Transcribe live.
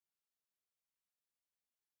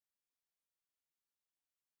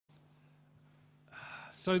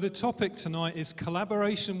So the topic tonight is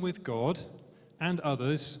collaboration with God and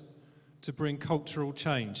others to bring cultural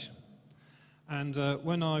change. And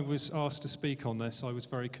when I was asked to speak on this, I was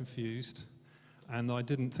very confused, and I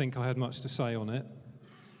didn't think I had much to say on it.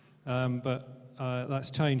 But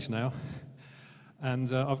that's changed now.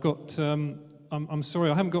 And I'm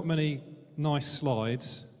sorry, I haven't got many nice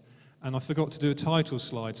slides, and I forgot to do a title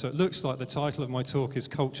slide. So it looks like the title of my talk is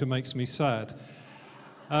Culture Makes Me Sad.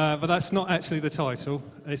 But that's not actually the title.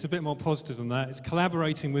 It's a bit more positive than that. It's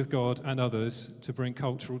collaborating with God and others to bring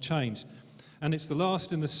cultural change. And it's the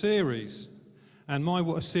last in the series. And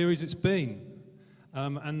what a series it's been.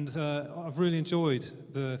 I've really enjoyed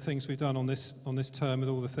the things we've done on this term with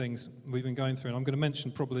all the things we've been going through. And I'm going to mention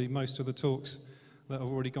probably most of the talks that have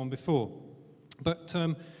already gone before. But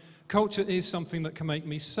culture is something that can make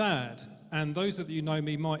me sad. And those of you who know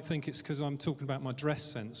me might think it's because I'm talking about my dress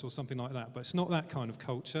sense or something like that, but it's not that kind of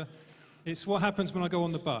culture. It's what happens when I go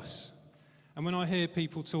on the bus and when I hear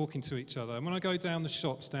people talking to each other and when I go down the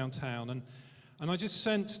shops downtown and I just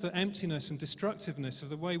sense the emptiness and destructiveness of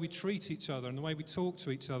the way we treat each other and the way we talk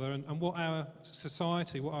to each other and what our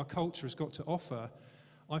society, what our culture has got to offer.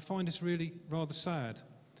 I find this really rather sad.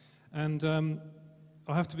 And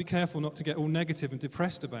I have to be careful not to get all negative and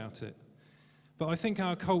depressed about it. But I think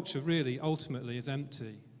our culture really, ultimately, is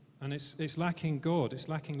empty. And it's lacking God, it's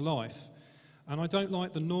lacking life. And I don't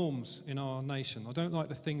like the norms in our nation. I don't like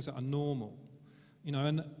the things that are normal. You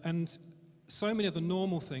know, and so many of the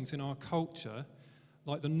normal things in our culture,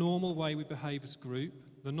 like the normal way we behave as a group,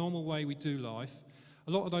 the normal way we do life,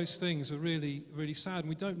 a lot of those things are really, really sad. And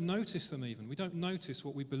we don't notice them even. We don't notice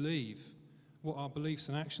what we believe, what our beliefs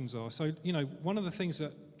and actions are. So, you know, one of the things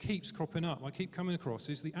that keeps cropping up, I keep coming across,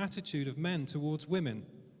 is the attitude of men towards women.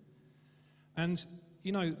 And,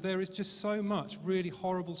 you know, there is just so much really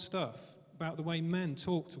horrible stuff about the way men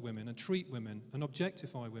talk to women and treat women and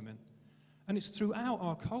objectify women. And it's throughout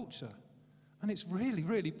our culture. And it's really,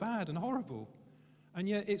 really bad and horrible. And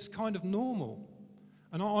yet it's kind of normal.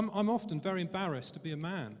 And I'm often very embarrassed to be a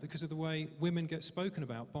man because of the way women get spoken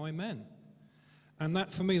about by men. And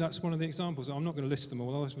that, for me, that's one of the examples. I'm not going to list them all,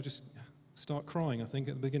 otherwise we'll just start crying, I think,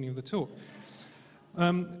 at the beginning of the talk.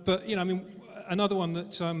 But, you know, I mean, another one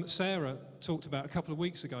that Sarah talked about a couple of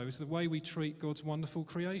weeks ago is the way we treat God's wonderful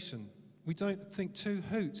creation. We don't think two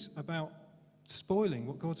hoots about spoiling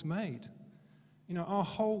what God's made. You know, our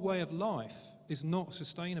whole way of life is not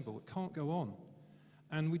sustainable. It can't go on.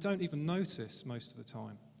 And we don't even notice most of the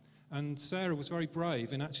time. And Sarah was very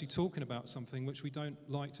brave in actually talking about something which we don't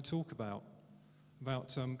like to talk about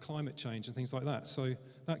climate change and things like that. So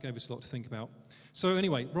that gave us a lot to think about. So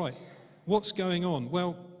anyway, right, what's going on?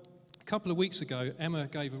 Well, a couple of weeks ago, Emma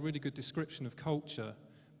gave a really good description of culture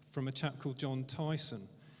from a chap called John Tyson,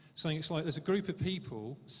 saying it's like there's a group of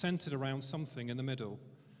people centered around something in the middle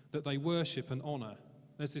that they worship and honor.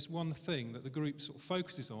 There's this one thing that the group sort of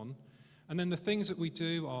focuses on, and then the things that we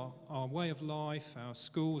do, our way of life, our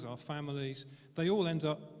schools, our families, they all end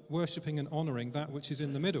up worshipping and honoring that which is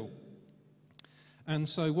in the middle. And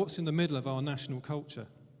so what's in the middle of our national culture?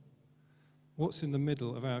 What's in the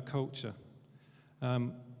middle of our culture?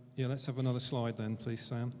 Let's have another slide then, please,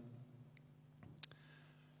 Sam.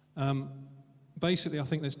 Basically, I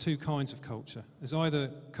think there's two kinds of culture. There's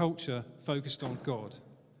either culture focused on God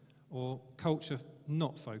or culture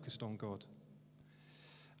not focused on God.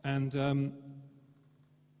 And,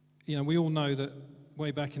 we all know that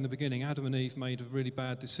way back in the beginning, Adam and Eve made a really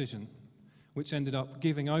bad decision, which ended up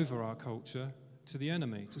giving over our culture to the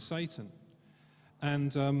enemy, to Satan.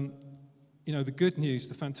 And, the good news,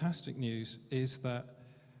 the fantastic news, is that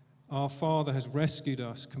our Father has rescued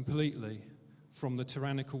us completely from the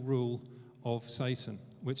tyrannical rule of Satan,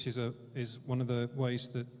 which is one of the ways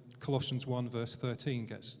that Colossians 1 verse 13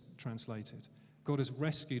 gets translated. God has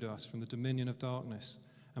rescued us from the dominion of darkness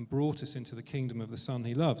and brought us into the kingdom of the Son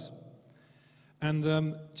he loves.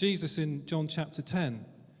 And Jesus in John chapter 10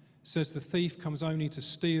 says the thief comes only to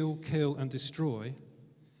steal, kill, and destroy,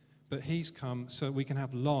 but he's come so we can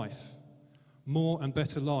have life, more and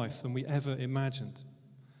better life than we ever imagined.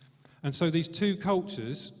 And so these two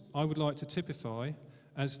cultures I would like to typify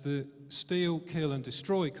as the steal, kill, and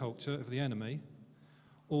destroy culture of the enemy,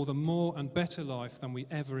 or the more and better life than we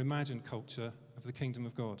ever imagined culture of the kingdom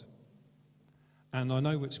of God. And I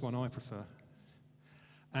know which one I prefer.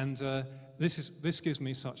 And this gives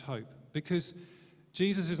me such hope, because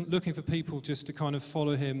Jesus isn't looking for people just to kind of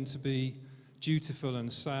follow him, to be dutiful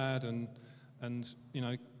and sad and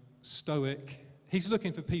stoic. He's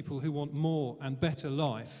looking for people who want more and better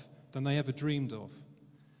life than they ever dreamed of.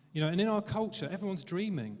 And in our culture, everyone's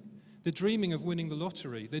dreaming. They're dreaming of winning the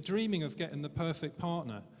lottery. They're dreaming of getting the perfect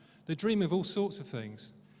partner. They dream of all sorts of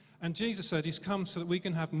things. And Jesus said he's come so that we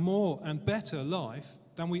can have more and better life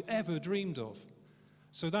than we ever dreamed of.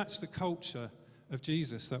 So that's the culture of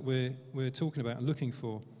Jesus that we're talking about and looking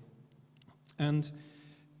for. And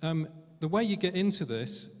the way you get into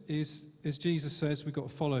this is, as Jesus says, we've got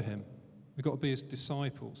to follow him. We've got to be his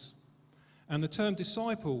disciples. And the term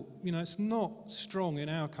disciple, it's not strong in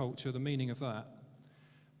our culture, the meaning of that.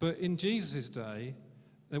 But in Jesus' day,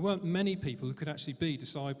 there weren't many people who could actually be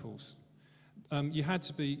disciples. You had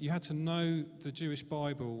to know the Jewish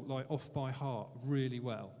Bible like off by heart really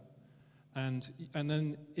well. And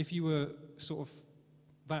then if you were sort of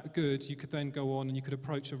that good, you could then go on and you could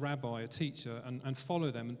approach a rabbi, a teacher, and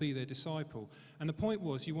follow them and be their disciple. And the point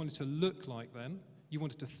was you wanted to look like them, you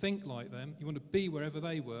wanted to think like them, you wanted to be wherever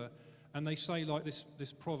they were. And they say like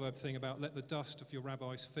this proverb thing about let the dust of your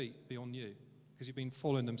rabbi's feet be on you, because you've been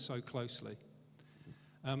following them so closely.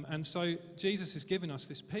 And so Jesus has given us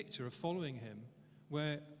this picture of following him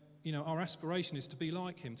where, our aspiration is to be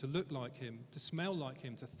like him, to look like him, to smell like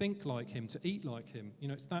him, to think like him, to eat like him.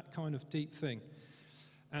 It's that kind of deep thing.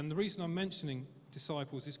 And the reason I'm mentioning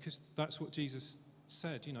disciples is because that's what Jesus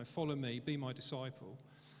said, follow me, be my disciple.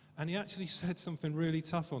 And he actually said something really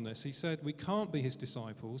tough on this. He said we can't be his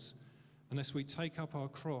disciples unless we take up our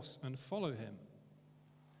cross and follow him.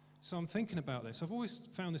 So I'm thinking about this. I've always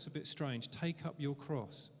found this a bit strange. Take up your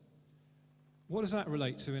cross. What does that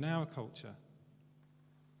relate to in our culture?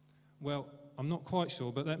 Well, I'm not quite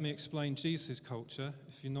sure, but let me explain Jesus' culture,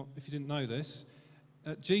 if you didn't know this.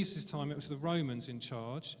 At Jesus' time, it was the Romans in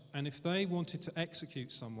charge, and if they wanted to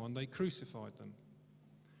execute someone, they crucified them.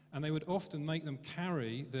 And they would often make them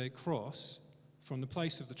carry their cross from the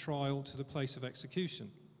place of the trial to the place of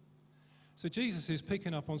execution. So Jesus is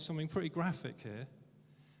picking up on something pretty graphic here.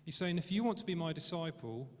 He's saying, if you want to be my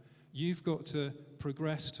disciple, you've got to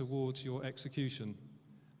progress towards your execution.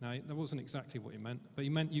 Now, that wasn't exactly what he meant, but he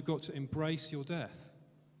meant you've got to embrace your death.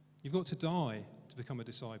 You've got to die to become a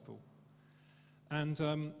disciple.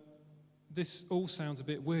 And this all sounds a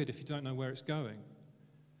bit weird if you don't know where it's going.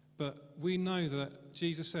 But we know that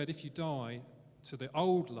Jesus said, if you die to the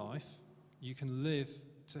old life, you can live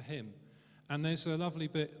to him. And there's a lovely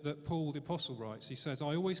bit that Paul the Apostle writes. He says,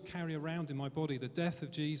 I always carry around in my body the death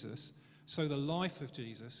of Jesus so the life of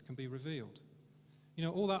Jesus can be revealed.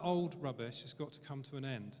 All that old rubbish has got to come to an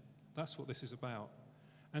end. That's what this is about.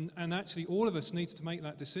 And actually, all of us needs to make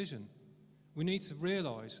that decision. We need to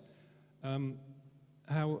realize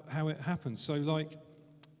how it happens. So like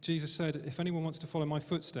Jesus said, if anyone wants to follow my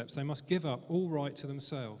footsteps, they must give up all right to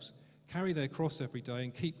themselves, carry their cross every day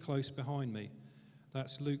and keep close behind me.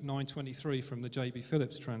 That's Luke 9:23 from the J.B.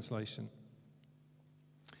 Phillips translation.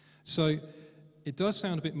 So it does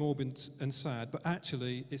sound a bit morbid and sad, but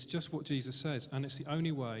actually it's just what Jesus says, and it's the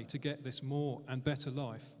only way to get this more and better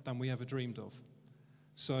life than we ever dreamed of.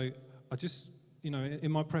 So I just,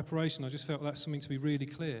 in my preparation, I just felt that's something to be really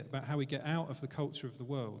clear about how we get out of the culture of the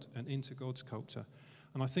world and into God's culture.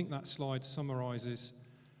 And I think that slide summarizes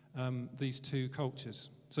these two cultures.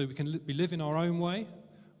 So we can be living our own way,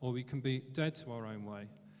 or we can be dead to our own way.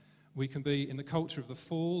 We can be in the culture of the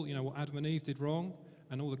fall, what Adam and Eve did wrong,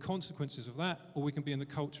 and all the consequences of that, or we can be in the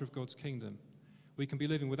culture of God's kingdom. We can be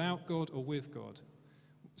living without God or with God.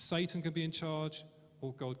 Satan can be in charge,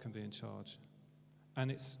 or God can be in charge. And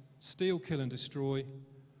it's steal, kill, and destroy,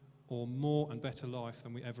 or more and better life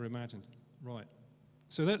than we ever imagined. Right.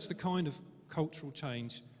 So that's the kind of cultural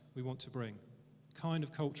change we want to bring, kind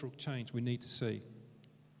of cultural change we need to see.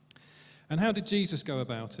 And how did Jesus go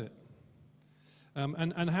about it?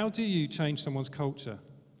 And how do you change someone's culture?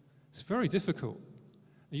 It's very difficult.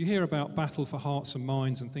 You hear about battle for hearts and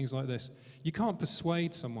minds and things like this. You can't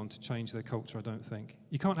persuade someone to change their culture, I don't think.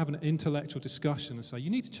 You can't have an intellectual discussion and say, you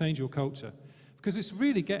need to change your culture. Because it's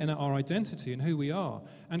really getting at our identity and who we are.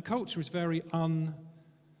 And culture is very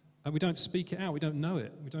we don't speak it out, we don't know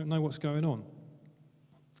it. We don't know what's going on.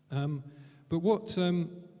 But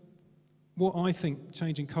what I think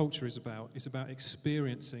changing culture is about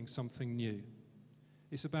experiencing something new.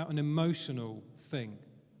 It's about an emotional thing,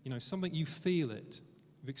 something you feel it,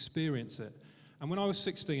 you experience it. And when I was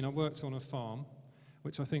 16, I worked on a farm,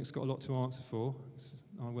 which I think's got a lot to answer for.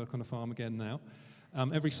 I work on a farm again now.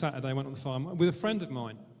 Every Saturday I went on the farm with a friend of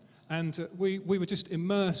mine, and we were just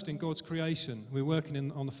immersed in God's creation. We were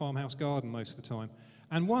working on the farmhouse garden most of the time.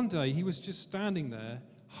 And one day he was just standing there,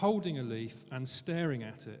 holding a leaf and staring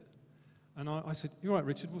at it. And I said, "You all right,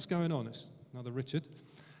 Richard? What's going on?" It's another Richard.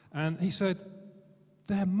 And he said,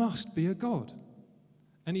 "There must be a God."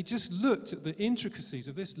 And he just looked at the intricacies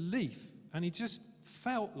of this leaf, and he just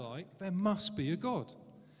felt like there must be a God.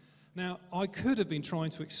 Now, I could have been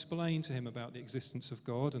trying to explain to him about the existence of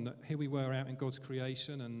God and that here we were out in God's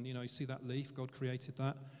creation and, you see that leaf, God created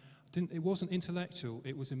that. It wasn't intellectual,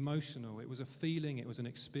 it was emotional, it was a feeling, it was an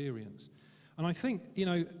experience. And I think,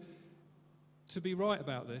 to be right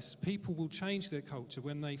about this, people will change their culture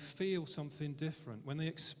when they feel something different, when they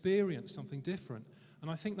experience something different. And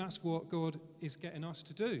I think that's what God is getting us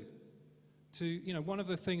to do. One of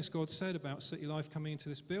the things God said about City Life coming into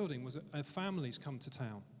this building was that families come to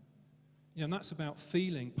town. And that's about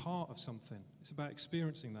feeling part of something. It's about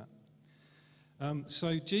experiencing that.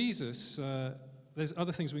 So Jesus, there's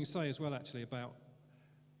other things we can say as well, actually, about...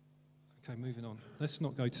 Okay, moving on. Let's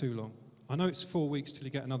not go too long. I know it's 4 weeks till you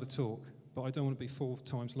get another talk, but I don't want to be 4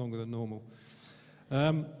 times longer than normal.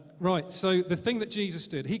 Right, so the thing that Jesus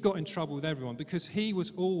did, he got in trouble with everyone because he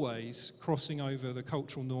was always crossing over the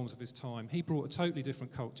cultural norms of his time. He brought a totally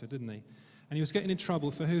different culture, didn't he? And he was getting in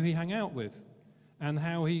trouble for who he hung out with and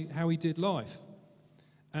how he did life.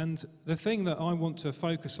 And the thing that I want to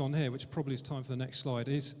focus on here, which probably is time for the next slide,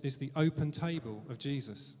 is the open table of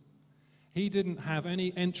Jesus. He didn't have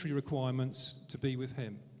any entry requirements to be with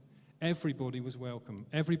him. Everybody was welcome.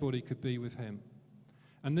 Everybody could be with him.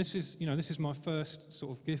 And this is my first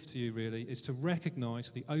sort of gift to you, really, is to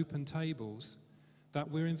recognize the open tables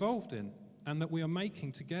that we're involved in and that we are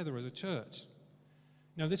making together as a church.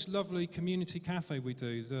 This lovely community cafe we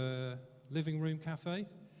do, the Living Room Cafe,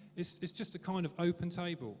 it's just a kind of open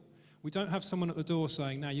table. We don't have someone at the door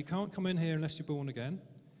saying, now, you can't come in here unless you're born again.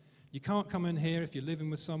 You can't come in here if you're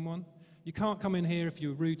living with someone. You can't come in here if you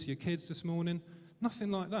were rude to your kids this morning.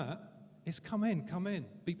 Nothing like that. It's come in,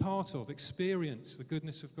 be part of, experience the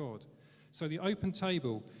goodness of God. So the open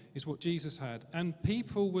table is what Jesus had. And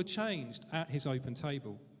people were changed at his open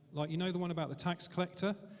table. Like, the one about the tax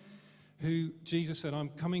collector, who Jesus said, I'm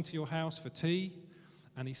coming to your house for tea.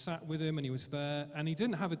 And he sat with him and he was there. And he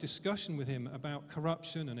didn't have a discussion with him about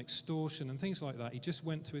corruption and extortion and things like that. He just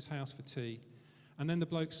went to his house for tea. And then the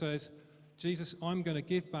bloke says, Jesus, I'm going to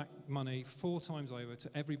give back money 4 times over to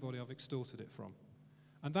everybody I've extorted it from.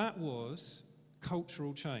 And that was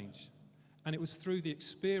cultural change. And it was through the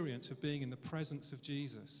experience of being in the presence of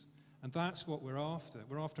Jesus. And that's what we're after.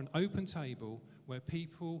 We're after an open table where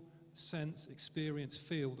people sense, experience,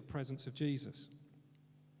 feel the presence of Jesus.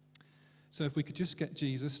 So if we could just get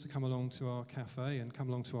Jesus to come along to our cafe and come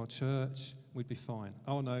along to our church, we'd be fine.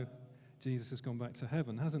 Oh no, Jesus has gone back to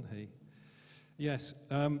heaven, hasn't he? Yes.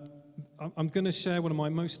 I'm going to share one of my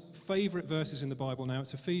most favourite verses in the Bible now.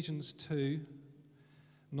 It's Ephesians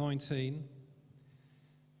 2:19.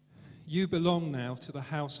 You belong now to the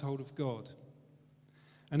household of God.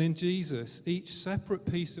 And in Jesus, each separate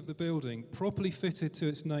piece of the building, properly fitted to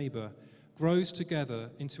its neighbour, grows together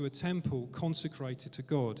into a temple consecrated to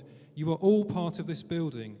God. You are all part of this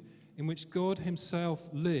building in which God himself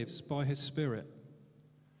lives by his Spirit.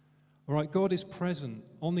 All right, God is present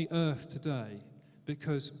on the earth today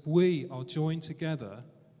because we are joined together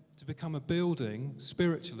to become a building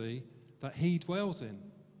spiritually that he dwells in.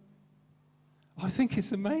 I think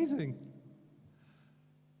it's amazing.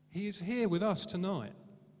 He is here with us tonight.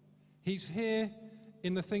 He's here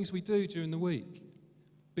in the things we do during the week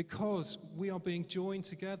because we are being joined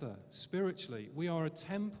together spiritually. We are a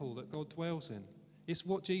temple that God dwells in. It's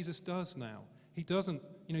what Jesus does now. He doesn't,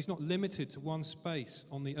 he's not limited to one space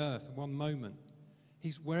on the earth, one moment.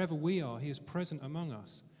 He's wherever we are, he is present among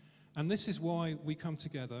us. And this is why we come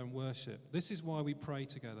together and worship. This is why we pray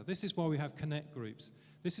together. This is why we have connect groups.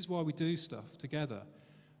 This is why we do stuff together.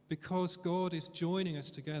 Because God is joining us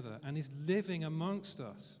together and is living amongst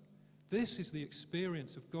us. This is the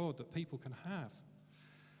experience of God that people can have.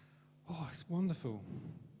 Oh, it's wonderful.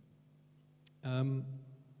 And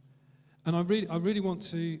I really want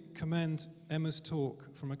to commend Emma's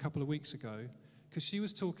talk from a couple of weeks ago, because she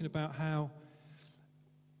was talking about how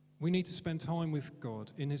we need to spend time with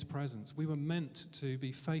God in his presence. We were meant to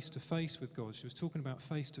be face to face with God. She was talking about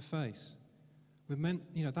face to face. We're meant,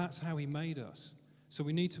 that's how he made us. So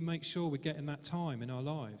we need to make sure we're getting that time in our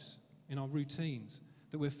lives, in our routines,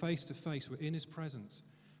 that we're face to face, we're in his presence,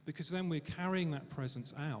 because then we're carrying that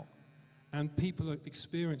presence out and people are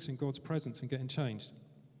experiencing God's presence and getting changed.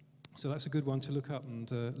 So that's a good one to look up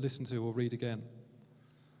and listen to or read again.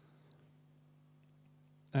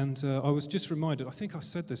 And I was just reminded, I think I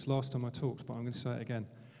said this last time I talked, but I'm going to say it again.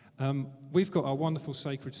 We've got our wonderful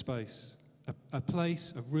sacred space, a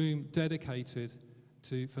place, a room dedicated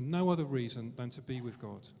for no other reason than to be with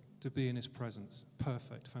God, to be in his presence.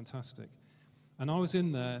 Perfect, fantastic. And I was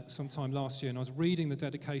in there sometime last year, and I was reading the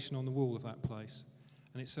dedication on the wall of that place.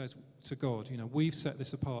 And it says to God, we've set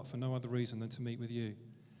this apart for no other reason than to meet with you.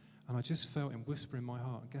 And I just felt him whisper in my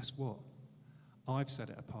heart, guess what? I've set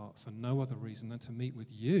it apart for no other reason than to meet with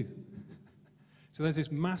you. So there's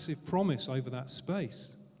this massive promise over that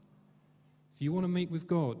space. If you want to meet with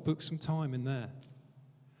God, book some time in there.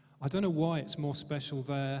 I don't know why it's more special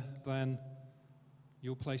there than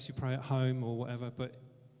your place you pray at home or whatever, but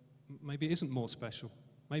maybe it isn't more special.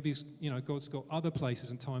 Maybe God's got other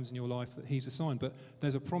places and times in your life that he's assigned, but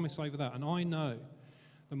there's a promise over that. And I know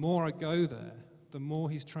the more I go there, the more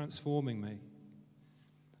he's transforming me.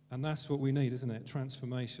 And that's what we need, isn't it?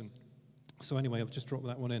 Transformation. So anyway, I've just dropped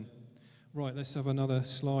that one in. Right, let's have another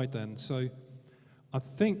slide then. So I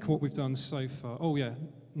think what we've done so far... Oh, yeah.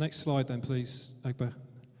 Next slide then, please, Egbert.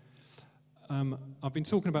 I've been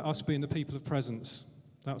talking about us being the people of presence.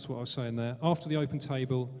 That's what I was saying there. After the open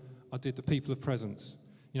table, I did the people of presence.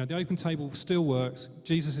 The open table still works.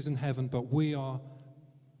 Jesus is in heaven, but we are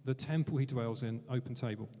the temple he dwells in, open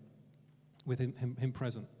table, with him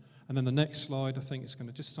present. And then the next slide, I think it's going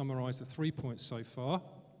to just summarize the 3 points so far.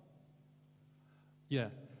 Yeah.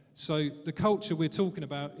 So the culture we're talking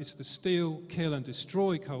about is the steal, kill, and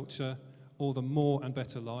destroy culture, or the more and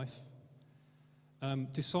better life.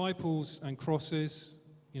 Disciples and crosses,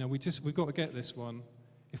 we've got to get this one.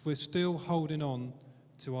 If we're still holding on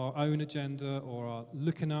to our own agenda or are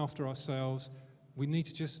looking after ourselves, we need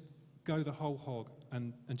to just go the whole hog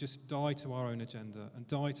and just die to our own agenda and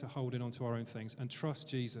die to holding on to our own things and trust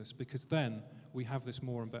Jesus, because then we have this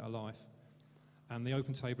more and better life. And the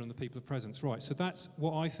open table and the people of presence. Right, so that's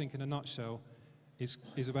what I think in a nutshell is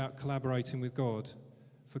about collaborating with God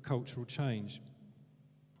for cultural change.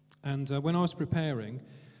 And when I was preparing,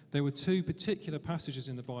 there were two particular passages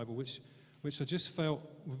in the Bible which I just felt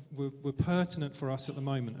were pertinent for us at the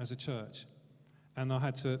moment as a church. And I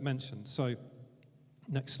had to mention. So,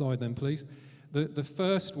 next slide then, please. The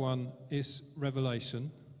first one is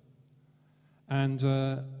Revelation. And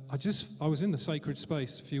I was in the sacred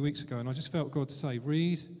space a few weeks ago, and I just felt God say,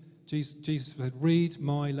 Jesus said, read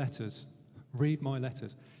my letters. Read my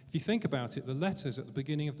letters. If you think about it, the letters at the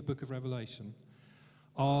beginning of the book of Revelation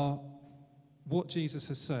are what Jesus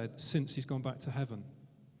has said since he's gone back to heaven.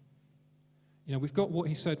 We've got what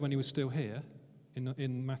he said when he was still here,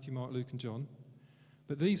 in Matthew, Mark, Luke, and John.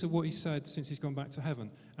 But these are what he said since he's gone back to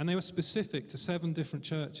heaven. And they were specific to 7 different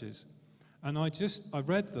churches. And I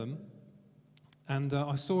read them, and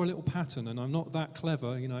I saw a little pattern, and I'm not that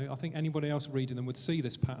clever, I think anybody else reading them would see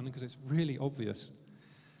this pattern because it's really obvious.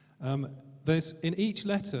 In each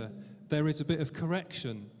letter, there is a bit of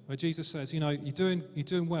correction where Jesus says, you're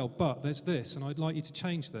doing well, but there's this, and I'd like you to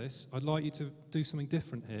change this. I'd like you to do something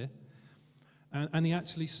different here. And he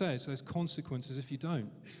actually says there's consequences if you don't,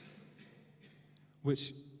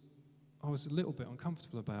 which I was a little bit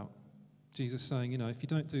uncomfortable about. Jesus saying, if you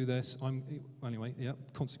don't do this,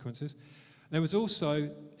 consequences. There was also,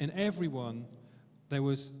 in everyone, there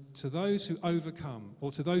was, to those who overcome,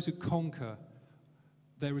 or to those who conquer,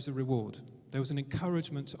 there is a reward. There was an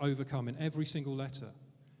encouragement to overcome in every single letter,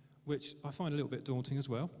 which I find a little bit daunting as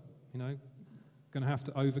well. Going to have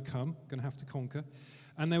to overcome, going to have to conquer.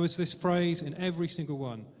 And there was this phrase in every single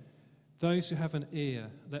one, those who have an ear,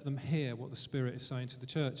 let them hear what the Spirit is saying to the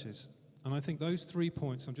churches. And I think those 3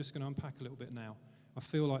 points I'm just going to unpack a little bit now. I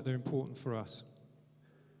feel like they're important for us.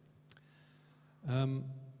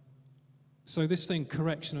 So this thing,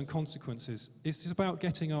 correction and consequences, is about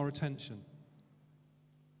getting our attention.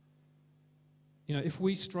 If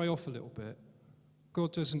we stray off a little bit,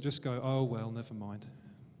 God doesn't just go, oh, well, never mind.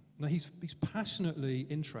 No, he's passionately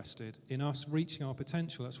interested in us reaching our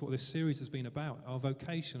potential. That's what this series has been about, our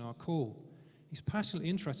vocation, our call. He's passionately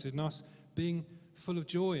interested in us being full of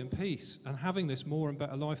joy and peace and having this more and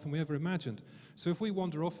better life than we ever imagined. So if we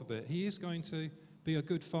wander off a bit, he is going to be a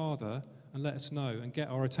good father and let us know and get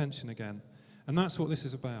our attention again. And that's what this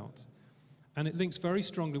is about. And it links very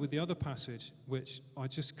strongly with the other passage, which I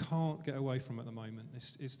just can't get away from at the moment.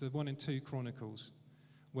 It's the one in 2 Chronicles,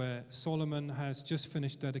 where Solomon has just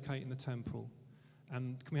finished dedicating the temple.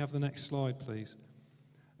 And can we have the next slide, please?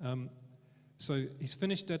 So he's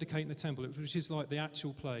finished dedicating the temple, which is like the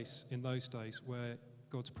actual place in those days where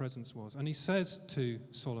God's presence was. And he says to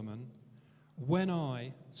Solomon, when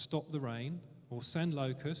I stop the rain, or send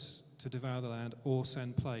locusts to devour the land, or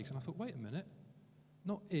send plagues. And I thought, wait a minute,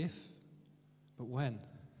 not if, but when.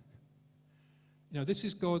 This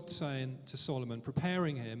is God saying to Solomon,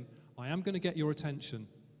 preparing him, I am going to get your attention.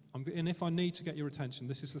 And if I need to get your attention,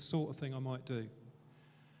 this is the sort of thing I might do.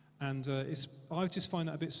 And I just find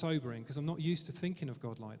that a bit sobering, because I'm not used to thinking of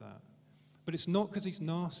God like that. But it's not because he's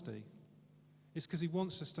nasty. It's because he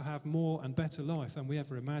wants us to have more and better life than we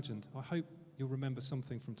ever imagined. I hope you'll remember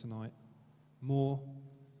something from tonight. More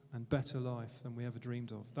and better life than we ever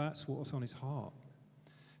dreamed of. That's what's on his heart.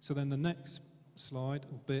 So then the next slide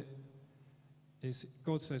or bit is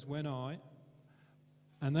God says, when I,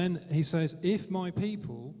 and then he says, if my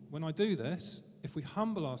people, when I do this, if we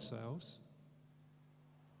humble ourselves,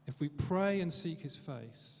 if we pray and seek his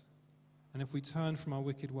face, and if we turn from our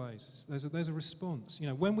wicked ways, there's a response. You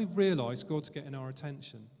know, when we realize God's getting our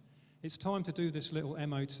attention, it's time to do this little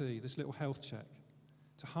MOT, this little health check,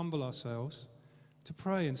 to humble ourselves, to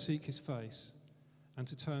pray and seek his face, and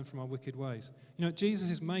to turn from our wicked ways. You know,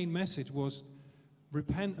 Jesus' main message was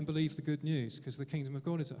repent and believe the good news, because the kingdom of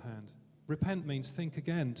God is at hand. Repent means think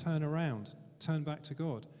again, turn around, turn back to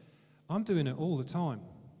God. I'm doing it all the time.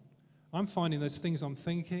 I'm finding there's things I'm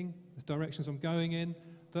thinking, there's directions I'm going in,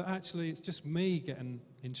 that actually it's just me getting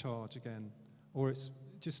in charge again, or it's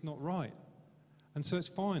just not right. And so it's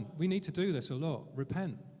fine. We need to do this a lot.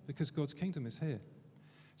 Repent, because God's kingdom is here.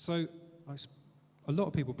 So a lot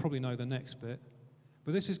of people probably know the next bit,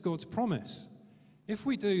 but this is God's promise. If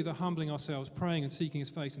we do the humbling ourselves, praying and seeking his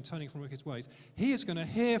face and turning from wicked ways, he is going to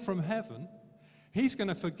hear from heaven, he's going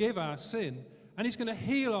to forgive our sin, and he's going to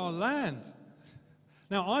heal our land.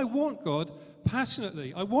 Now, I want God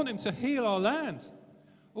passionately. I want him to heal our land.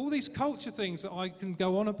 All these culture things that I can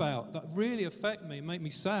go on about that really affect me and make me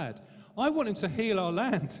sad, I want him to heal our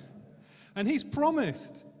land. And he's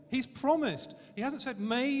promised. He's promised. He hasn't said,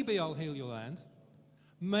 maybe I'll heal your land.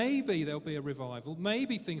 Maybe there'll be a revival.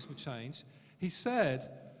 Maybe things will change. He said,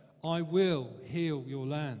 I will heal your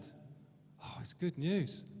land. Oh, it's good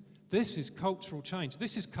news. This is cultural change.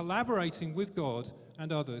 This is collaborating with God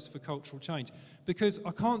and others for cultural change. Because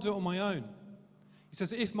I can't do it on my own. He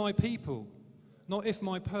says, if my people, not if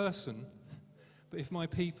my person, but if my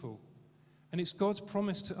people. And it's God's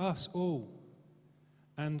promise to us all.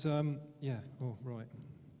 And, right.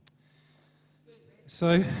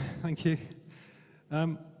 So, thank you.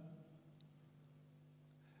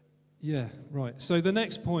 Right. So the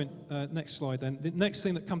next point, next slide then. The next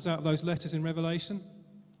thing that comes out of those letters in Revelation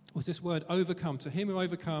was this word overcome. To him who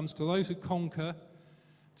overcomes, to those who conquer,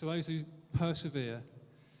 to those who persevere.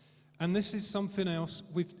 And this is something else.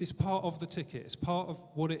 It's part of the ticket. It's part of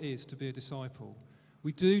what it is to be a disciple.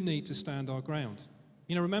 We do need to stand our ground.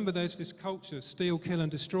 You know, remember there's this culture, steal, kill, and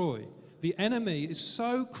destroy. The enemy is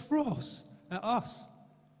so cross at us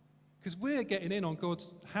because we're getting in on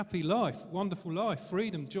God's happy life, wonderful life,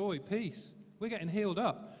 freedom, joy, peace. We're getting healed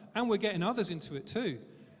up, and we're getting others into it too.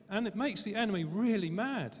 And it makes the enemy really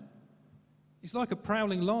mad. He's like a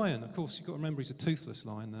prowling lion. Of course, you've got to remember he's a toothless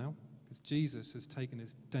lion now because Jesus has taken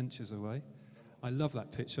his dentures away. I love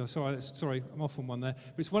that picture. Sorry, I'm off on one there.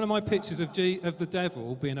 But it's one of my pictures of the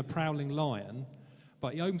devil being a prowling lion,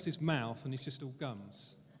 but he opens his mouth and he's just all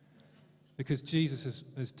gums. Because Jesus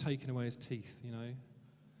has taken away his teeth, you know.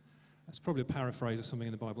 That's probably a paraphrase of something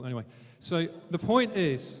in the Bible. Anyway, so the point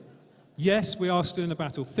is, yes, we are still in a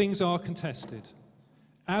battle. Things are contested.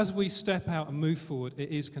 As we step out and move forward, it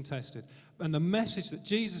is contested. And the message that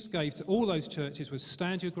Jesus gave to all those churches was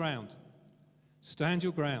stand your ground. Stand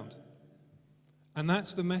your ground. And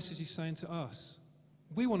that's the message he's saying to us.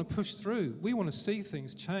 We want to push through. We want to see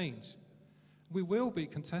things change. We will be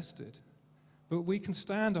contested, but we can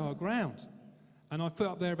stand our ground. And I've put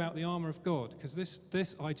up there about the armor of God, because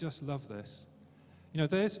this I just love this. You know,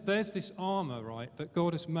 there's this armor, right, that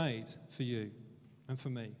God has made for you and for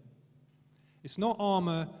me. It's not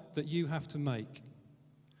armor that you have to make.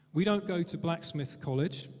 We don't go to blacksmith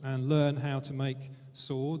college and learn how to make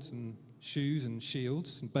swords and shoes and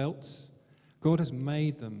shields and belts. God has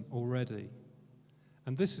made them already.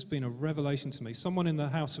 And this has been a revelation to me. Someone in the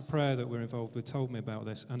house of prayer that we're involved with told me about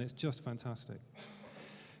this, and it's just fantastic.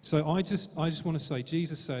 So I just want to say,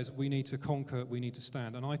 Jesus says we need to conquer, we need to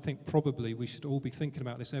stand. And I think probably we should all be thinking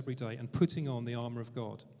about this every day and putting on the armor of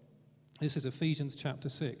God. This is Ephesians chapter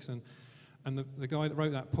 6. And the guy that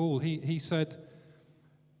wrote that, Paul, he said,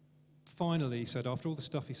 finally, he said, after all the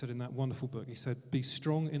stuff he said in that wonderful book, he said, be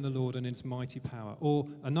strong in the Lord and in his mighty power. Or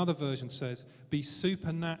another version says, be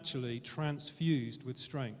supernaturally infused with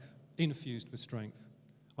strength.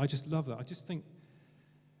 I just love that. I just think,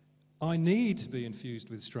 I need to be infused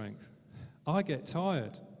with strength. I get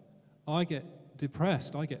tired. I get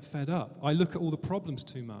depressed. I get fed up. I look at all the problems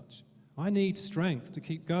too much. I need strength to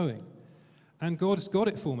keep going. And God has got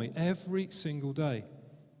it for me every single day.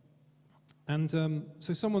 And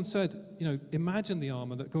so someone said, you know, imagine the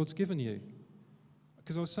armor that God's given you.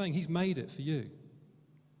 Because I was saying he's made it for you.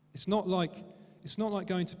 It's not like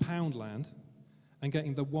going to Poundland and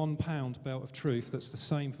getting the £1 belt of truth that's the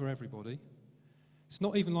same for everybody. It's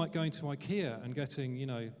not even like going to IKEA and getting, you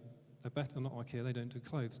know, not IKEA, they don't do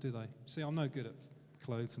clothes, do they? See, I'm no good at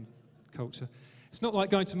clothes and culture. It's not like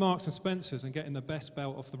going to Marks and Spencer's and getting the best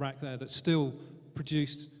belt off the rack there that's still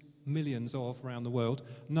produced millions of around the world.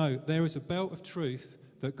 No, there is a belt of truth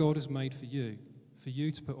that God has made for you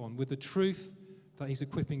to put on, with the truth that he's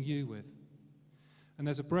equipping you with. And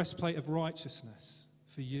there's a breastplate of righteousness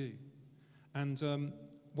for you. And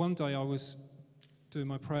one day I was doing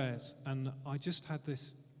my prayers, and I just had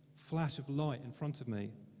this flash of light in front of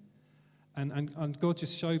me. And God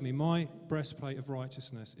just showed me my breastplate of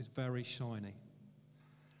righteousness is very shiny.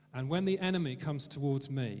 And when the enemy comes towards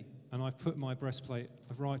me, and I've put my breastplate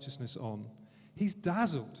of righteousness on, he's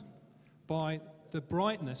dazzled by the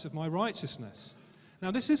brightness of my righteousness.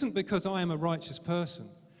 Now, this isn't because I am a righteous person.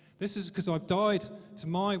 This is because I've died to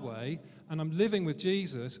my way, and I'm living with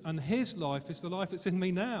Jesus, and his life is the life that's in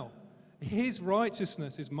me now. His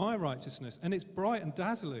righteousness is my righteousness, and it's bright and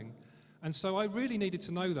dazzling. And so I really needed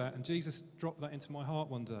to know that, and Jesus dropped that into my heart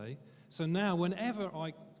one day. So now, whenever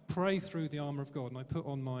I pray through the armor of God and I put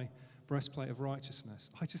on my breastplate of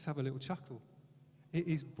righteousness, I just have a little chuckle. It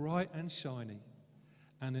is bright and shiny,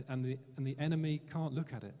 and the enemy can't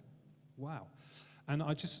look at it. Wow. And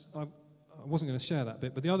I wasn't going to share that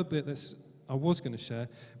bit, but the other bit I was going to share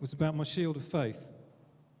was about my shield of faith.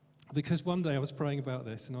 Because one day I was praying about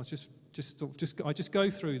this, and I was I just go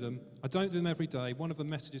through them. I don't do them every day. One of the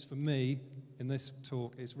messages for me in this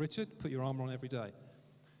talk is, Richard, put your armor on every day,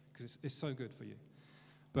 because it's so good for you.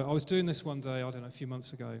 But I was doing this one day, I don't know, a few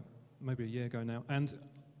months ago, maybe a year ago now,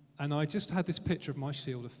 and I just had this picture of my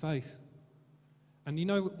shield of faith. And you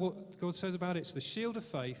know what God says about it? It's the shield of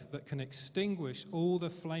faith that can extinguish all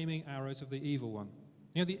the flaming arrows of the evil one.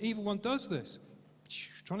 You know, the evil one does this,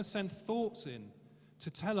 trying to send thoughts in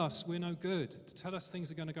to tell us we're no good, to tell us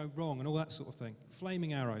things are going to go wrong and all that sort of thing.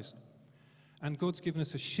 Flaming arrows. And God's given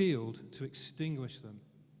us a shield to extinguish them,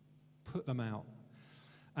 put them out.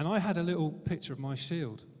 And I had a little picture of my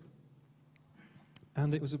shield.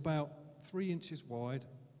 And it was about 3 inches wide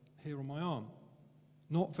here on my arm.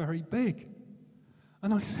 Not very big.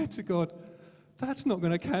 And I said to God, that's not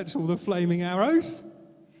going to catch all the flaming arrows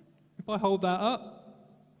if I hold that up.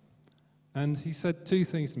 And he said two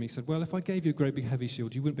things to me. He said, well, if I gave you a great big heavy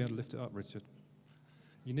shield, you wouldn't be able to lift it up, Richard.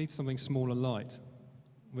 You need something small and light,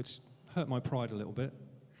 which hurt my pride a little bit.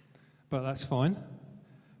 But that's fine.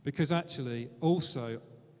 Because actually, also,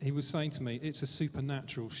 he was saying to me, it's a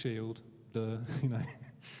supernatural shield. You know,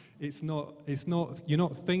 it's not, you're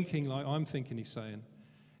not thinking like I'm thinking, he's saying.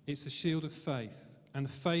 It's a shield of faith. And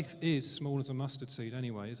faith is small as a mustard seed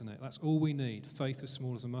anyway, isn't it? That's all we need. Faith is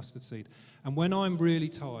small as a mustard seed. And when I'm really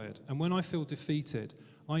tired and when I feel defeated,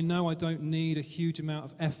 I know I don't need a huge amount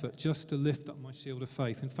of effort just to lift up my shield of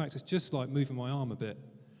faith. In fact, it's just like moving my arm a bit.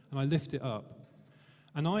 And I lift it up.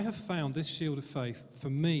 And I have found this shield of faith, for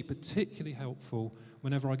me, particularly helpful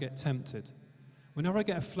whenever I get tempted. Whenever I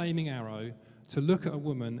get a flaming arrow to look at a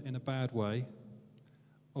woman in a bad way,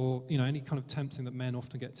 or, you know, any kind of tempting that men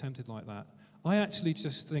often get tempted like that, I actually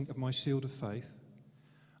just think of my shield of faith,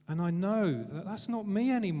 and I know that that's not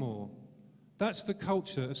me anymore. That's the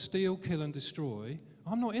culture of steal, kill, and destroy.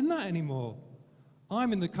 I'm not in that anymore.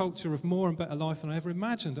 I'm in the culture of more and better life than I ever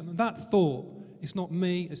imagined. And that thought is not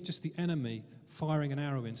me, it's just the enemy firing an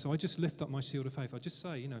arrow in. So I just lift up my shield of faith. I just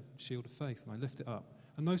say, you know, shield of faith, and I lift it up.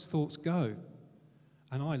 And those thoughts go.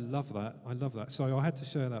 And I love that. I love that. So I had to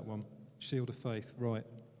share that one. Shield of faith, right.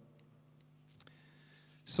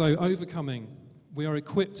 So overcoming. We are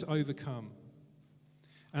equipped to overcome.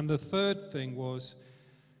 And the third thing was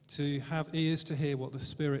to have ears to hear what the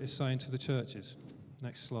Spirit is saying to the churches.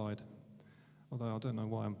 Next slide. Although I don't know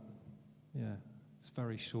why it's a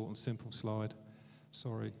very short and simple slide.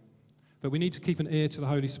 Sorry. But we need to keep an ear to the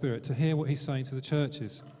Holy Spirit to hear what he's saying to the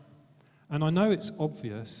churches. And I know it's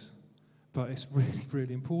obvious, but it's really,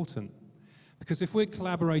 really important. Because if we're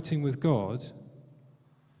collaborating with God,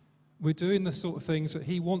 we're doing the sort of things that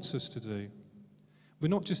he wants us to do. We're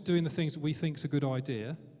not just doing the things that we think is a good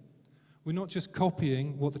idea. We're not just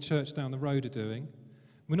copying what the church down the road are doing.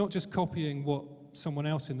 We're not just copying what someone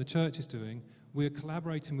else in the church is doing. We're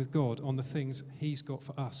collaborating with God on the things he's got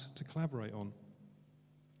for us to collaborate on.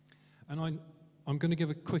 And I'm going to give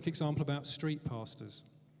a quick example about street pastors,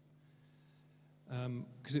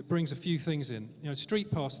 because it brings a few things in. You know, street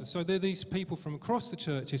pastors, so they're these people from across the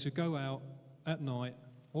churches who go out at night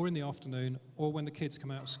or in the afternoon or when the kids come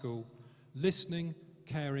out of school, listening,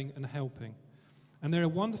 caring, and helping. And they're a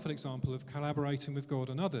wonderful example of collaborating with God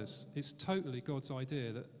and others. It's totally God's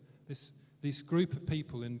idea that this group of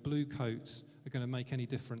people in blue coats are going to make any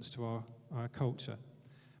difference to our culture.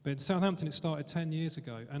 But in Southampton, it started 10 years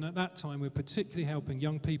ago, and at that time, we were particularly helping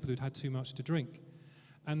young people who'd had too much to drink.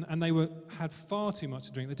 And they had far too much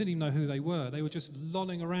to drink. They didn't even know who they were. They were just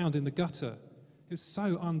lolling around in the gutter. It was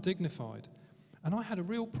so undignified. And I had a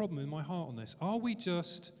real problem in my heart on this. Are we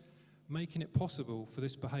just making it possible for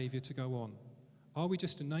this behaviour to go on? Are we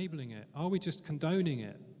just enabling it? Are we just condoning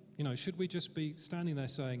it? Should we just be standing there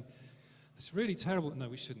saying, it's really terrible? No,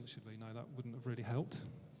 we shouldn't, should we? No, that wouldn't have really helped.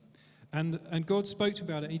 And God spoke to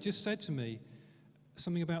me about it. He just said to me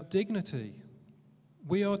something about dignity.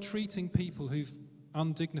 We are treating people who've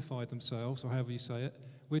undignified themselves, or however you say it,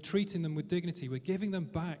 we're treating them with dignity. We're giving them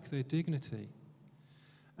back their dignity.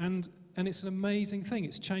 And it's an amazing thing.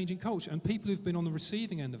 It's changing culture. And people who've been on the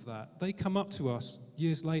receiving end of that, they come up to us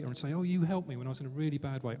years later and say, oh, you helped me when I was in a really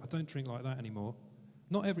bad way. I don't drink like that anymore.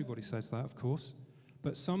 Not everybody says that, of course.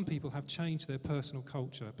 But some people have changed their personal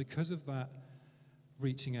culture because of that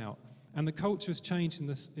reaching out. And the culture has changed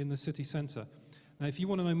in the city centre. Now, if you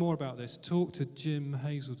want to know more about this, talk to Jim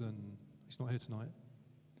Hazelden. He's not here tonight.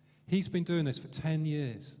 He's been doing this for 10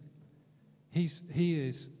 years. He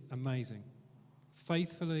is amazing.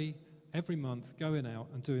 Faithfully, every month, going out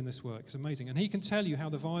and doing this work. It's amazing. And he can tell you how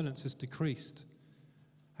the violence has decreased.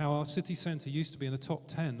 How our city centre used to be in the top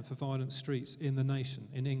 10 for violent streets in the nation,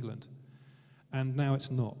 in England. And now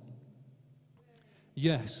it's not.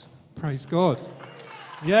 Yes, praise God.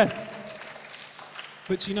 Yes.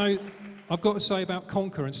 But I've got to say about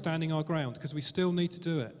conquer and standing our ground, because we still need to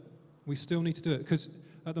do it. We still need to do it, because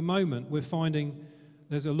at the moment we're finding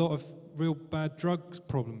there's a lot of real bad drug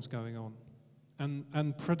problems going on.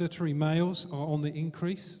 And predatory males are on the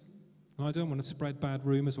increase. And I don't want to spread bad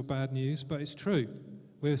rumours or bad news, but it's true.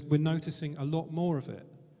 We're noticing a lot more of it.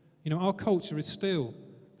 Our culture is still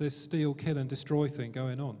this steal, kill and destroy thing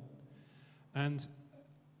going on. And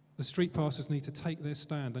the street pastors need to take their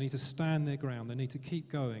stand. They need to stand their ground. They need to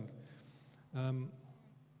keep going.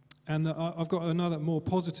 And I've got another more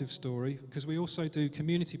positive story, because we also do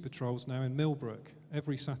community patrols now in Millbrook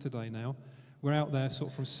every Saturday now. We're out there sort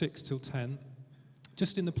of from 6 till 10,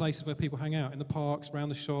 just in the places where people hang out, in the parks, around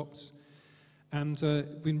the shops. And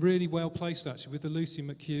been really well placed, actually. With the Lucy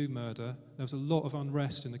McHugh murder, there was a lot of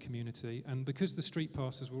unrest in the community. And because the street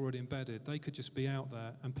pastors were already embedded, they could just be out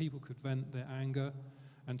there and people could vent their anger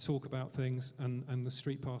and talk about things, and the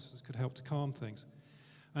street pastors could help to calm things.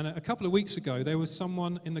 And a couple of weeks ago, there was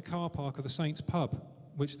someone in the car park of the Saints pub,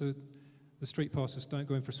 which the street pastors don't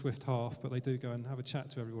go in for a swift half, but they do go and have a chat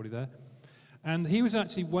to everybody there. And he was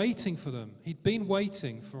actually waiting for them. He'd been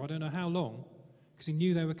waiting for I don't know how long, because he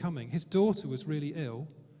knew they were coming. His daughter was really ill,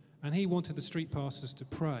 and he wanted the street pastors to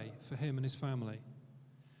pray for him and his family.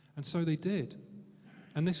 And so they did.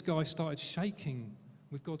 And this guy started shaking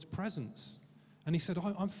with God's presence. And he said,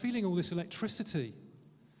 I'm feeling all this electricity.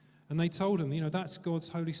 And they told him, that's God's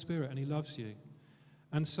Holy Spirit, and he loves you.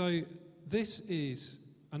 And so this is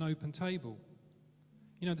an open table.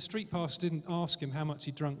 The street pastor didn't ask him how much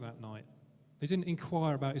he drank that night. They didn't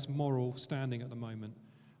inquire about his moral standing at the moment.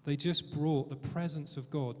 They just brought the presence of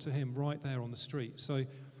God to him right there on the street. So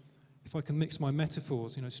if I can mix my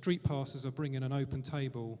metaphors, street pastors are bringing an open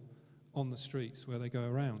table on the streets where they go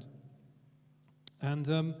around.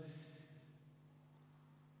 And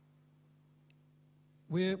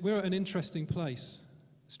we're at an interesting place,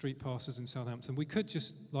 street pastors in Southampton. We could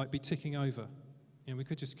just be ticking over. We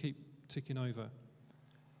could just keep ticking over.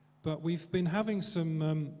 But we've been having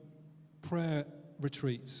some prayer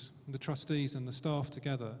retreats, the trustees and the staff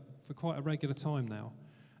together, for quite a regular time now.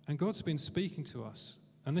 And God's been speaking to us.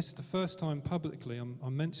 And this is the first time publicly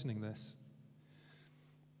I'm mentioning this.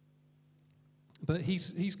 But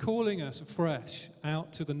he's calling us afresh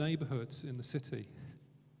out to the neighbourhoods in the city.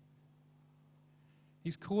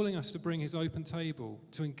 He's calling us to bring his open table,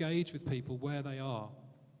 to engage with people where they are.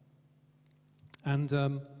 And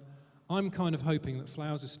I'm kind of hoping that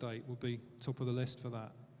Flowers Estate will be top of the list for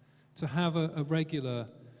that. To have a regular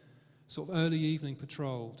sort of early evening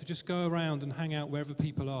patrol, to just go around and hang out wherever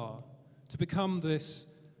people are, to become this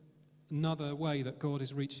another way that God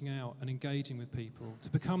is reaching out and engaging with people, to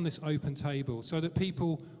become this open table so that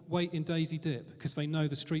people wait in Daisy Dip because they know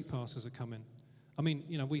the street pastors are coming. I mean,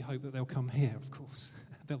 we hope that they'll come here, of course.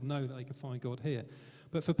 They'll know that they can find God here.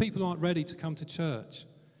 But for people who aren't ready to come to church,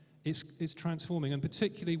 it's transforming, and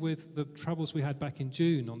particularly with the troubles we had back in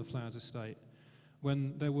June on the Flowers Estate,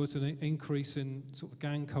 when there was an increase in sort of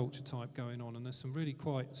gang culture type going on, and there's some really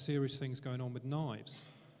quite serious things going on with knives.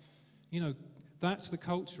 That's the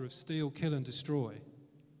culture of steal, kill, and destroy.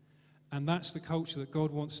 And that's the culture that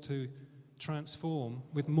God wants to transform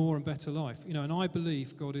with more and better life. And I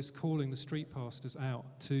believe God is calling the street pastors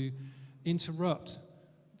out to interrupt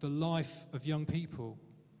the life of young people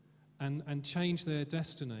and change their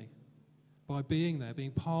destiny by being there,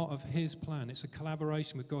 being part of his plan. It's a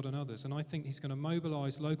collaboration with God and others. And I think he's going to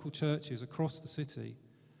mobilize local churches across the city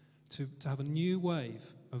to have a new wave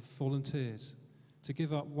of volunteers, to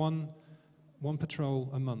give up one one patrol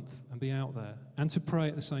a month and be out there, and to pray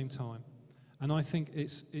at the same time. And I think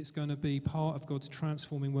it's going to be part of God's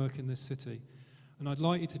transforming work in this city. And I'd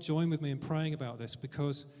like you to join with me in praying about this,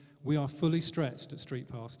 because we are fully stretched at Street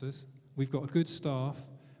Pastors. We've got a good staff,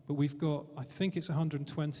 but we've got, I think it's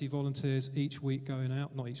 120 volunteers each week going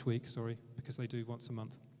out. Not each week, sorry, because they do once a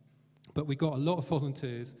month. But we've got a lot of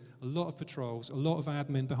volunteers, a lot of patrols, a lot of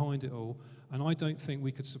admin behind it all, and I don't think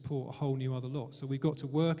we could support a whole new other lot. So we've got to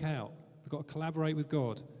work out, we've got to collaborate with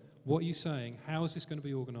God. What are you saying? How is this going to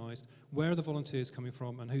be organised? Where are the volunteers coming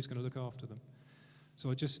from, and who's going to look after them?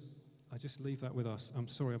 So I just leave that with us. I'm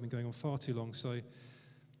sorry, I've been going on far too long. So,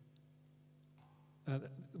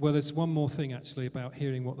 well, there's one more thing actually about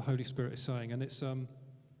hearing what the Holy Spirit is saying, and it's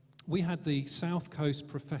we had the South Coast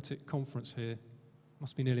Prophetic Conference here.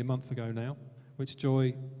 Must be nearly a month ago now, which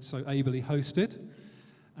Joy so ably hosted.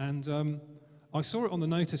 And I saw it on the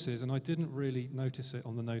notices, and I didn't really notice it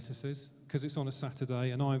on the notices because it's on a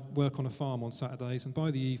Saturday, and I work on a farm on Saturdays, and by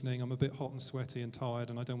the evening I'm a bit hot and sweaty and tired,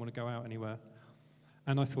 and I don't want to go out anywhere.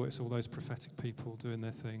 And I thought it's all those prophetic people doing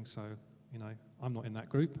their thing, so, you know, I'm not in that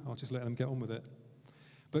group. I'll just let them get on with it.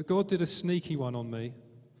 But God did a sneaky one on me,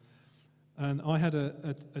 and I had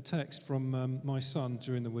a text from my son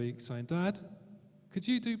during the week saying, "Dad, could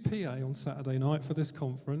you do PA on Saturday night for this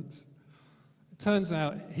conference?" It turns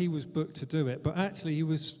out he was booked to do it, but actually he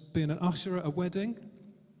was being an usher at a wedding.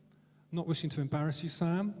 Not wishing to embarrass you,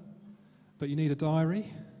 Sam, but you need a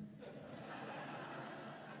diary.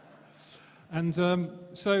 And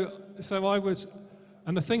so I was,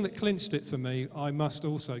 and the thing that clinched it for me, I must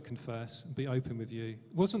also confess and be open with you,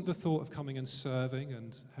 wasn't the thought of coming and serving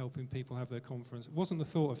and helping people have their conference. It wasn't the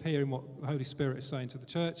thought of hearing what the Holy Spirit is saying to the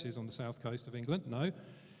churches on the south coast of England. No.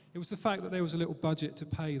 It was the fact that there was a little budget to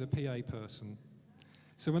pay the PA person.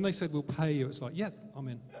 So when they said, "We'll pay you," it's like, "Yeah, I'm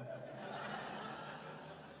in."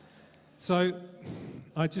 So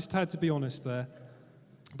I just had to be honest there.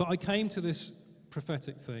 But I came to this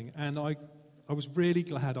prophetic thing, and I was really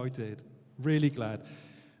glad I did. Really glad.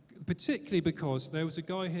 Particularly because there was a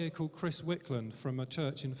guy here called Chris Wickland from a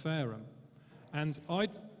church in Fareham. And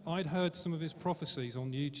I'd heard some of his prophecies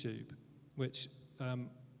on YouTube, which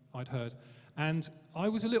I'd heard. And I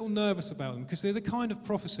was a little nervous about them, because they're the kind of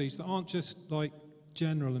prophecies that aren't just like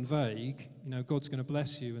general and vague, you know, God's going to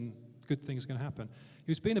bless you and good things are going to happen. He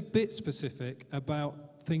was being a bit specific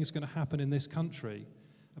about things going to happen in this country,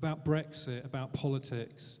 about Brexit, about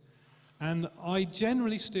politics. And I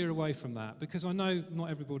generally steer away from that, because I know not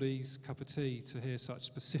everybody's cup of tea to hear such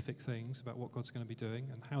specific things about what God's going to be doing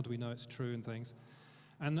and how do we know it's true and things.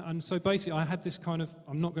 And so basically I had this kind of,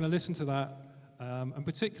 I'm not going to listen to that. And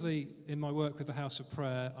particularly in my work with the House of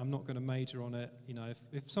Prayer, I'm not going to major on it. You know,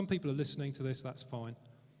 if some people are listening to this, that's fine.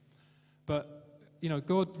 But, you know,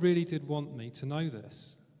 God really did want me to know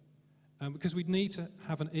this. Because we need to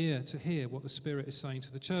have an ear to hear what the Spirit is saying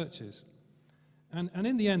to the churches. And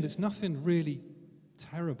in the end, it's nothing really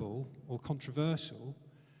terrible or controversial,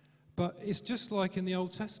 but it's just like in the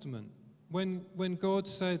Old Testament. When God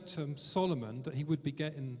said to Solomon that he would be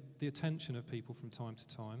getting the attention of people from time to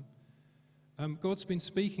time, God's been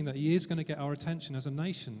speaking that he is going to get our attention as a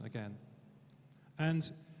nation again.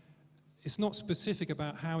 And it's not specific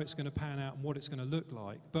about how it's going to pan out and what it's going to look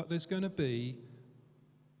like, but there's going to be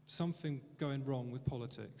something going wrong with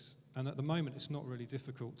politics. And at the moment, it's not really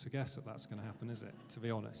difficult to guess that that's going to happen, is it, to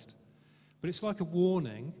be honest? But it's like a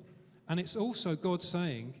warning, and it's also God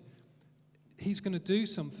saying he's going to do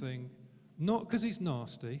something, not because he's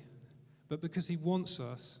nasty, but because he wants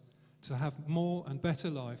us to have more and better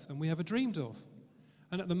life than we ever dreamed of.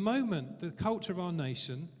 And at the moment, the culture of our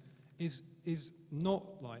nation is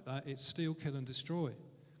not like that. It's steal, kill, and destroy.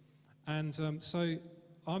 And so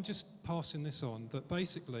I'm just passing this on, that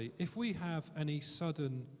basically, if we have any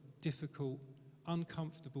sudden, difficult,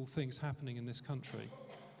 uncomfortable things happening in this country,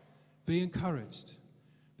 be encouraged,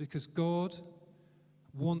 because God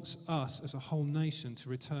wants us as a whole nation to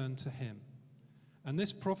return to him. And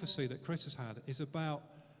this prophecy that Chris has had is about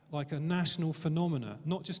like a national phenomena,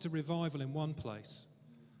 not just a revival in one place,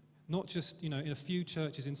 not just, you know, in a few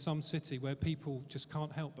churches in some city where people just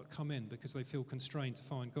can't help but come in because they feel constrained to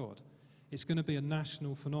find God. It's going to be a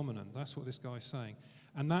national phenomenon. That's what this guy's saying.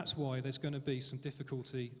 And that's why there's going to be some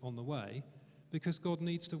difficulty on the way, because God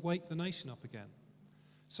needs to wake the nation up again.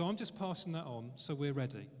 So I'm just passing that on so we're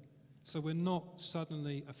ready. So we're not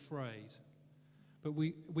suddenly afraid. But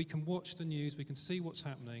we can watch the news, we can see what's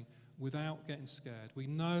happening without getting scared. We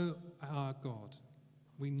know our God.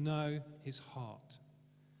 We know his heart.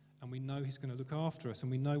 And we know he's going to look after us,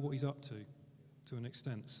 and we know what he's up to an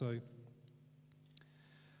extent. So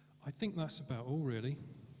I think that's about all, really.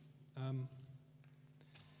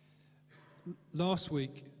 last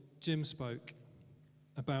week, Jim spoke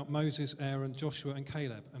about Moses, Aaron, Joshua and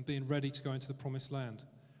Caleb and being ready to go into the promised land.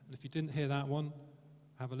 And if you didn't hear that one,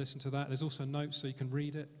 have a listen to that. There's also notes so you can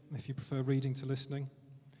read it if you prefer reading to listening.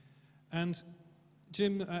 And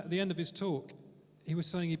Jim, at the end of his talk, he was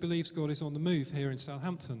saying he believes God is on the move here in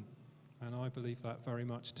Southampton. And I believe that very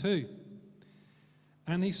much too.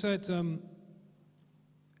 And he said,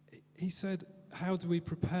 how do we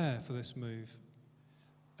prepare for this move?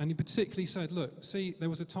 And he particularly said, look, see, there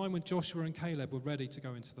was a time when Joshua and Caleb were ready to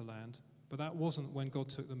go into the land, but that wasn't when God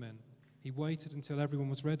took them in. He waited until everyone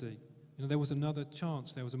was ready. You know, there was another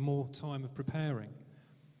chance. There was a more time of preparing.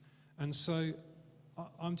 And so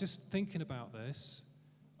I'm just thinking about this.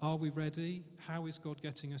 Are we ready? How is God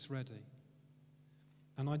getting us ready?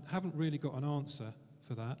 And I haven't really got an answer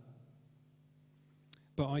for that.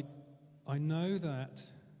 But I know that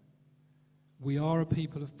we are a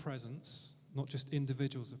people of presence, not just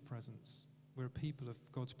individuals of presence. We're a people of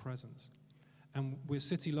God's presence. And we're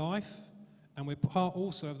City Life, and we're part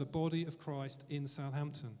also of the body of Christ in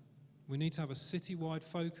Southampton. We need to have a city-wide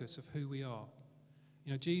focus of who we are.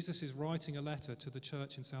 You know, Jesus is writing a letter to the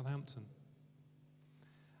church in Southampton.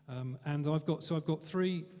 And I've got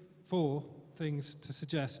 4 things to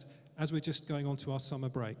suggest as we're just going on to our summer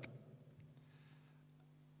break.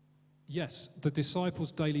 Yes, the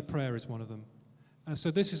disciples' daily prayer is one of them. And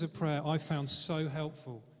so this is a prayer I found so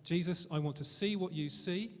helpful. Jesus, I want to see what you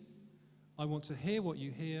see. I want to hear what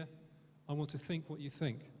you hear. I want to think what you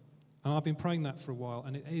think. And I've been praying that for a while,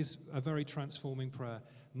 and it is a very transforming prayer.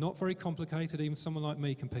 Not very complicated, even someone like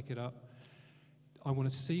me can pick it up. I want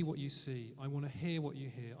to see what you see. I want to hear what you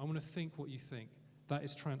hear. I want to think what you think. That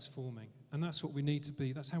is transforming. And that's what we need to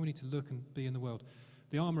be. That's how we need to look and be in the world.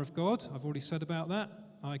 The armour of God, I've already said about that.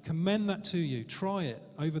 I commend that to you. Try it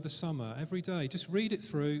over the summer, every day. Just read it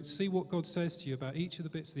through, see what God says to you about each of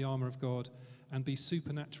the bits of the armour of God, and be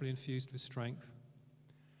supernaturally infused with strength.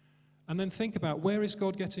 And then think about, where is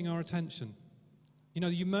God getting our attention? You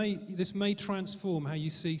know, this may transform how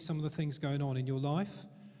you see some of the things going on in your life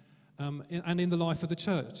and in the life of the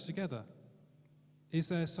church together. Is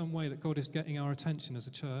there some way that God is getting our attention as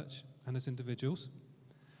a church and as individuals?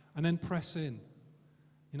 And then press in.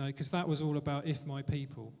 You know, because that was all about if my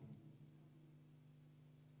people.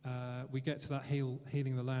 We get to that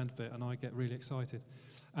healing the land bit, and I get really excited.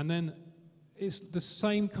 And then it's the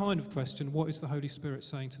same kind of question, what is the Holy Spirit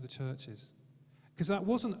saying to the churches? Because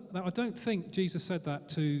I don't think Jesus said that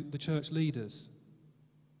to the church leaders.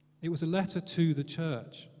 It was a letter to the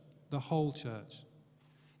church, the whole church.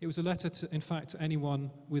 It was a letter, in fact, to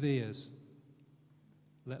anyone with ears.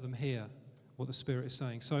 Let them hear what the Spirit is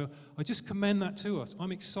saying. So I just commend that to us.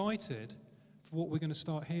 I'm excited for what we're going to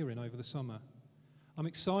start hearing over the summer. I'm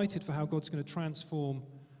excited for how God's going to transform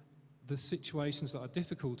the situations that are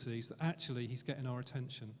difficulties, that actually He's getting our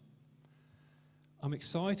attention. I'm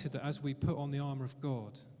excited that as we put on the armour of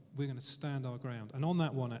God, we're going to stand our ground. And on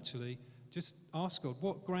that one, actually, just ask God,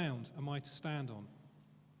 what ground am I to stand on?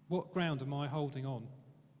 What ground am I holding on?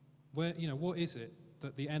 Where, you know, what is it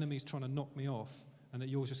that the enemy's trying to knock me off and that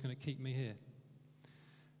you're just going to keep me here?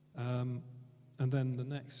 And then the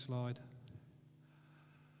next slide.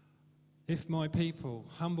 If my people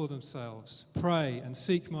humble themselves, pray and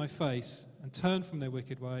seek my face and turn from their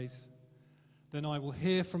wicked ways, then I will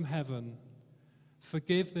hear from heaven,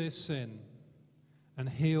 forgive their sin and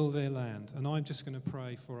heal their land. And I'm just going to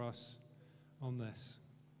pray for us on this.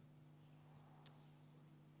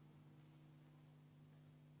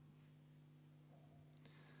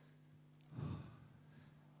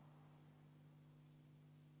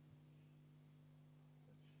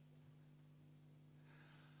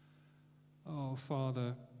 Oh,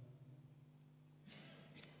 Father,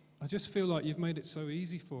 I just feel like you've made it so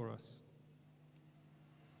easy for us.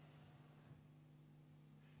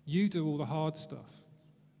 You do all the hard stuff.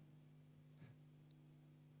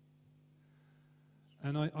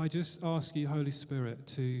 And I just ask you, Holy Spirit,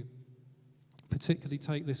 to particularly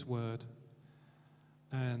take this word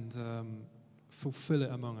and fulfill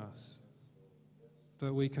it among us.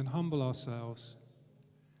 That we can humble ourselves,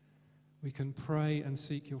 we can pray and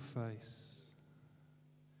seek your face,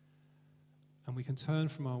 and we can turn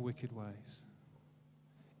from our wicked ways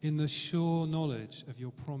in the sure knowledge of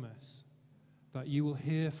your promise that you will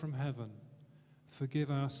hear from heaven, forgive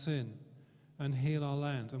our sin, and heal our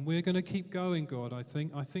land. And we're going to keep going, God, I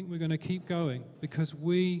think. I think we're going to keep going because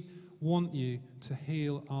we want you to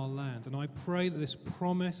heal our land. And I pray that this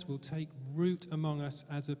promise will take root among us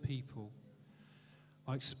as a people.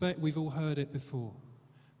 I expect we've all heard it before,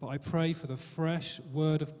 but I pray for the fresh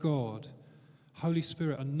word of God Holy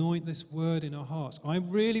Spirit, anoint this word in our hearts. I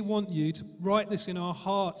really want you to write this in our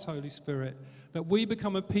hearts, Holy Spirit, that we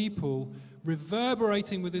become a people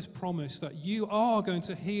reverberating with this promise that you are going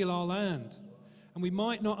to heal our land. And we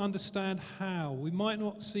might not understand how, we might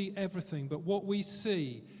not see everything, but what we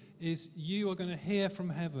see is you are going to hear from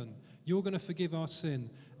heaven, you're going to forgive our sin,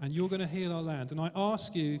 and you're going to heal our land. And I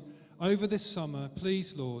ask you, over this summer,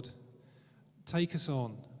 please, Lord, take us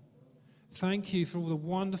on. Thank you for all the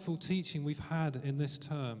wonderful teaching we've had in this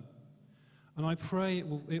term. And I pray it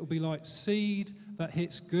will be like seed that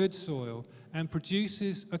hits good soil and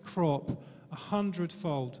produces a crop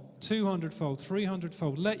 100-fold, 200-fold,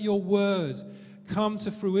 300-fold. Let your word come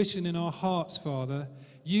to fruition in our hearts, Father.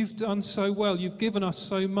 You've done so well. You've given us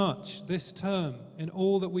so much this term in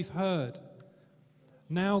all that we've heard.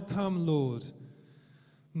 Now come, Lord.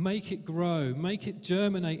 Make it grow. Make it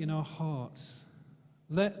germinate in our hearts.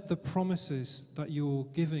 Let the promises that you're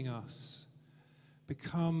giving us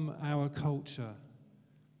become our culture,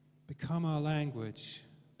 become our language,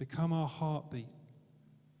 become our heartbeat.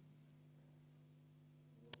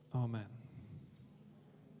 Amen.